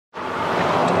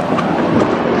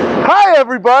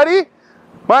everybody,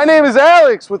 my name is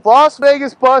Alex with Las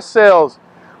Vegas Bus Sales.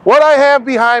 What I have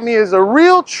behind me is a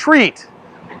real treat.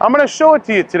 I'm going to show it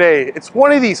to you today. It's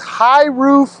one of these high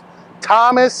roof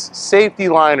Thomas safety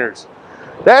liners.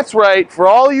 That's right, for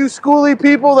all you schooly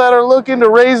people that are looking to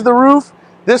raise the roof,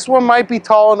 this one might be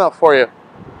tall enough for you.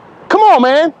 Come on,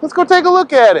 man, let's go take a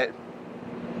look at it.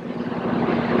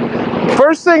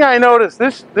 First thing I noticed,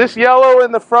 this yellow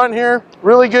in the front here,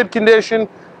 really good condition.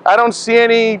 I don't see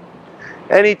any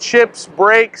chips,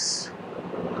 breaks,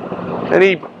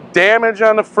 any damage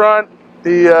on the front.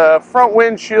 The front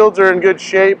windshields are in good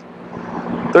shape.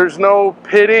 There's no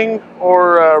pitting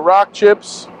or rock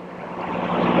chips.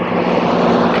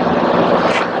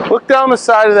 Look down the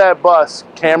side of that bus,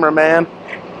 cameraman.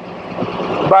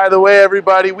 By the way,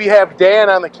 everybody, we have Dan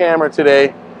on the camera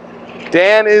today.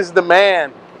 Dan is the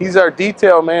man. He's our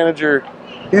detail manager.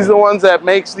 He's the ones that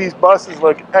makes these buses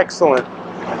look excellent.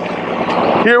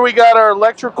 Here we got our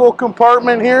electrical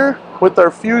compartment here with our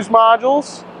fuse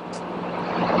modules.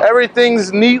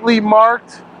 Everything's neatly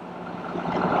marked,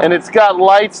 and it's got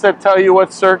lights that tell you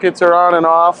what circuits are on and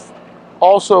off.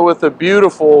 Also with a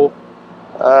beautiful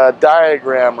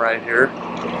diagram right here.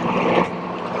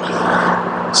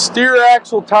 Steer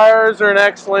axle tires are in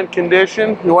excellent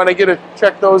condition. You want to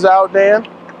check those out, Dan?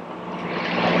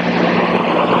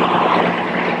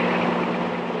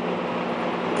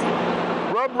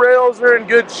 Rub rails are in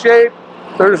good shape.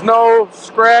 There's no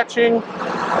scratching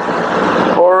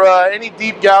or any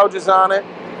deep gouges on it.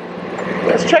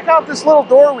 Let's check out this little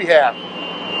door we have.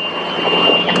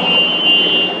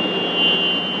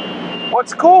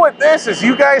 What's cool with this is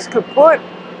you guys could put,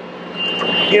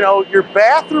 you know, your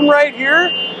bathroom right here.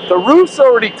 The roof's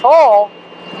already tall,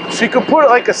 so you could put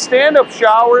like a stand-up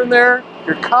shower in there,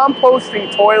 your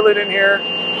composting toilet in here.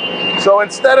 So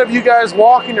instead of you guys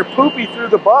walking your poopy through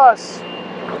the bus,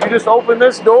 you just open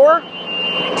this door,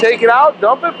 take it out,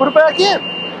 dump it, put it back in.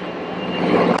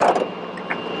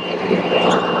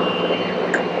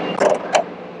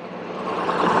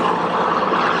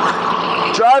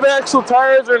 Drive axle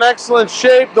tires are in excellent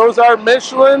shape. Those are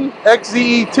Michelin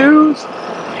XZE2s.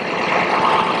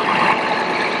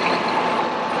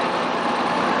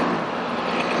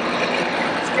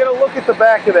 Let's get a look at the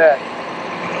back of that.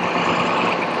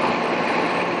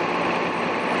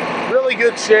 Really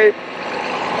good shape.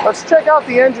 Let's check out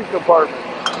the engine compartment.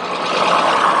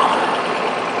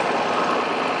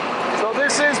 So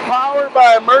this is powered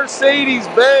by a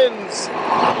Mercedes-Benz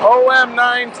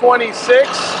OM926.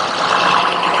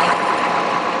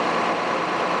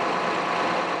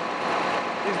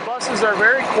 These buses are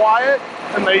very quiet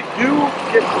and they do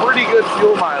get pretty good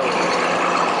fuel mileage.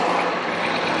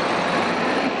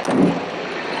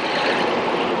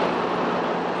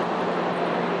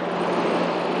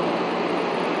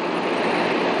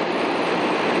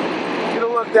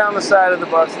 Down the side of the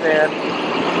bus stand.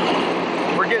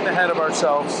 We're getting ahead of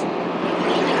ourselves.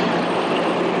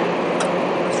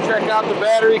 Let's check out the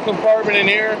battery compartment in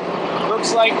here.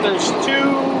 Looks like there's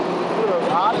two of those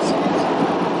Odysseys.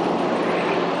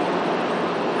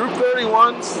 Group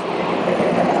 31s.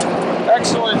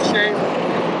 Excellent shape.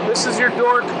 This is your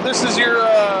door. This is your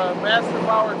master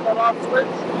power cutoff switch.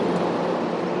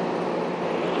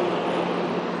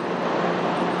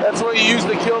 That's what you use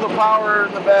to kill the power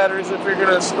in the batteries if you're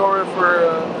going to store it for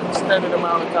an extended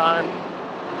amount of time.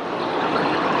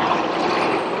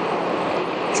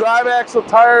 Drive axle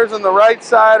tires on the right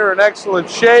side are in excellent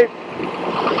shape.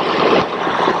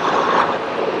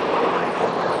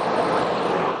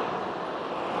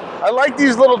 I like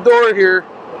these little door here.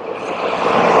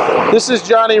 This is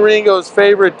Johnny Ringo's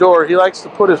favorite door. He likes to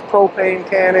put his propane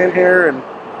can in here and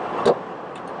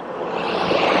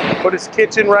put his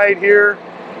kitchen right here.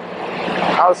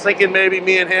 I was thinking maybe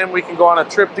me and him, we can go on a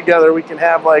trip together. We can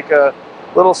have like a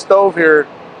little stove here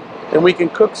and we can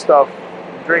cook stuff,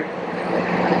 drink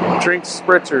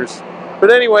spritzers.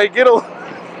 But anyway, get a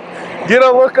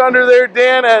look under there,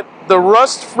 Dan, at the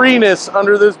rust freeness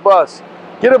under this bus.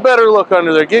 Get a better look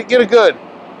under there. Get a good.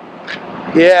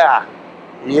 Yeah.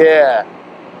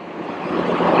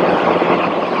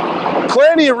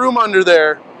 Plenty of room under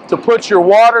there to put your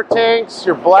water tanks,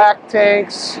 your black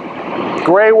tanks,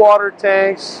 gray water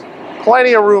tanks.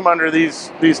 Plenty of room under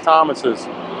these Thomases.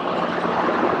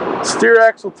 Steer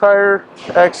axle tire,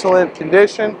 excellent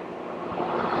condition.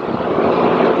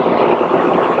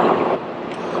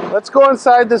 Let's go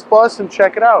inside this bus and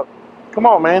check it out. Come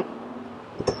on, man.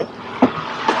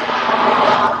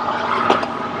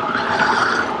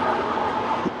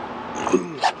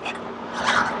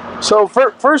 So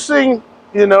first thing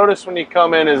you notice when you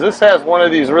come in is this has one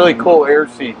of these really cool air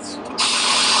seats.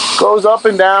 Goes up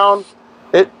and down.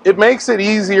 It makes it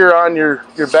easier on your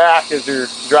back as you're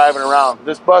driving around.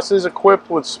 This bus is equipped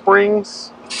with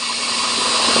springs,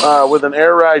 with an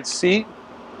air ride seat.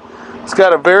 It's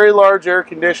got a very large air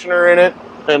conditioner in it,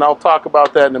 and I'll talk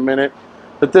about that in a minute.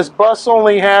 But this bus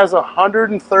only has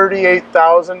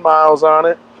 138,000 miles on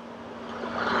it.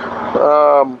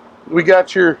 We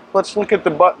got your, let's look at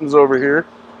the buttons over here.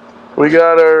 We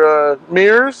got our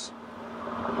mirrors,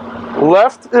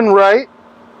 left and right.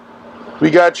 We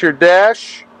got your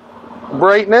dash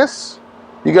brightness.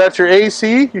 You got your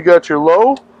AC, you got your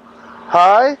low,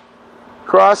 high,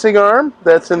 crossing arm,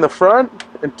 that's in the front.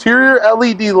 Interior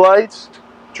LED lights,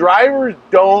 driver's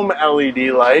dome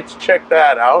LED lights, check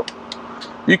that out.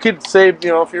 You could save, you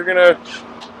know, if you're gonna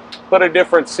put a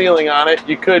different ceiling on it,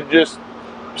 you could just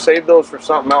save those for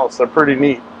something else. They're pretty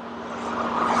neat.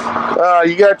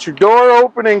 You got your door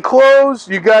open and close.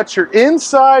 You got your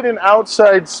inside and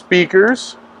outside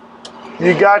speakers.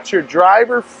 You got your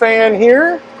driver fan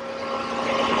here,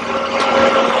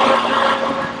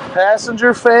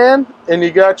 passenger fan, and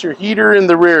you got your heater in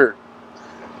the rear.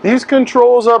 These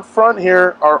controls up front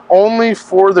here are only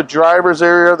for the driver's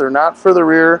area. They're not for the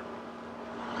rear.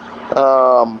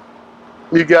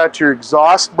 You got your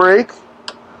exhaust brake.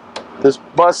 This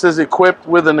bus is equipped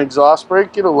with an exhaust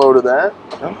brake. Get a load of that.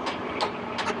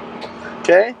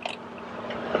 Okay.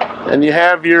 And you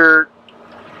have your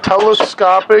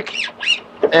telescopic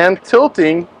and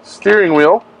tilting steering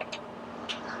wheel.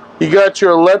 You got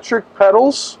your electric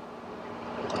pedals.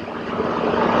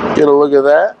 Get a look at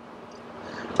that.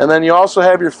 And then you also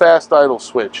have your fast idle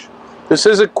switch. This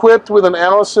is equipped with an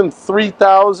Allison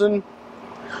 3000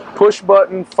 push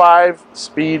button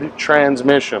 5-speed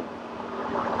transmission.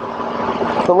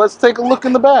 So let's take a look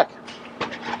in the back.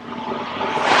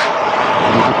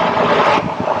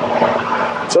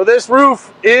 So this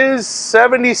roof is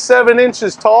 77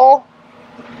 inches tall.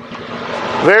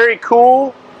 Very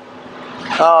cool.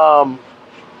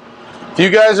 If you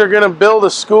guys are going to build a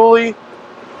schoolie,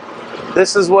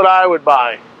 this is what I would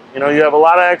buy. You know, you have a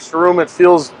lot of extra room. It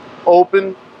feels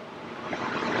open.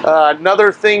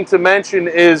 Another thing to mention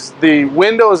is the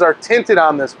windows are tinted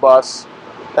on this bus.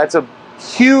 That's a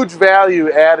huge value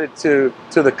added to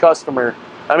the customer.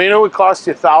 I mean, it would cost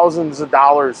you thousands of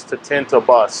dollars to tint a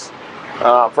bus.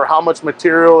 For how much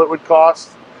material it would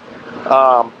cost.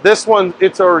 This one,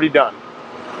 it's already done.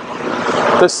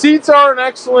 The seats are in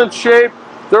excellent shape.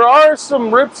 There are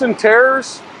some rips and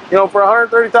tears, you know, for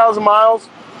 130,000 miles.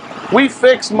 We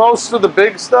fixed most of the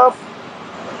big stuff.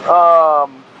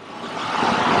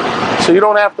 So you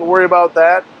don't have to worry about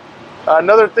that.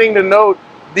 Another thing to note,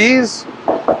 these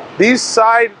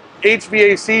side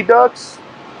HVAC ducts,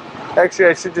 actually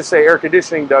I should just say air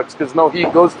conditioning ducts because no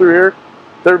heat goes through here.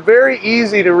 They're very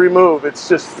easy to remove. It's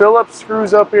just Phillips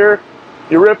screws up here.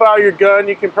 You rip out your gun,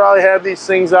 you can probably have these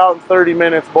things out in 30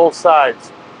 minutes, both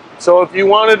sides. So if you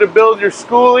wanted to build your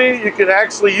schoolie, you can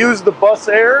actually use the bus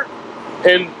air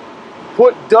and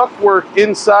put ductwork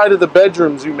inside of the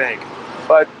bedrooms you make.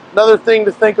 But another thing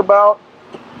to think about,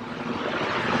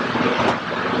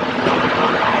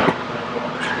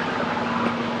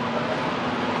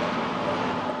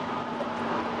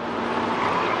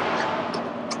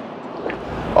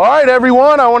 all right,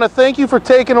 everyone, I want to thank you for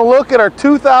taking a look at our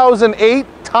 2008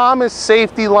 Thomas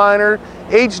Saf-T-Liner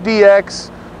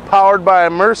HDX powered by a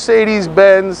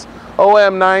Mercedes-Benz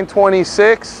OM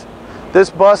 926. This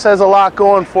bus has a lot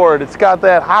going for it. It's got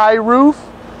that high roof,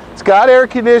 it's got air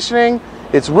conditioning,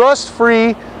 it's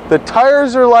rust-free, the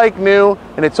tires are like new,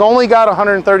 and it's only got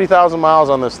 130,000 miles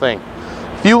on this thing.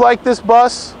 If you like this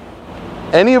bus,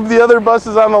 any of the other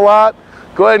buses on the lot,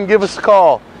 go ahead and give us a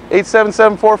call.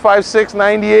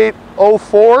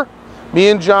 877-456-9804. Me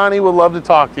and Johnny would love to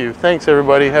talk to you. Thanks,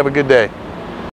 everybody. Have a good day.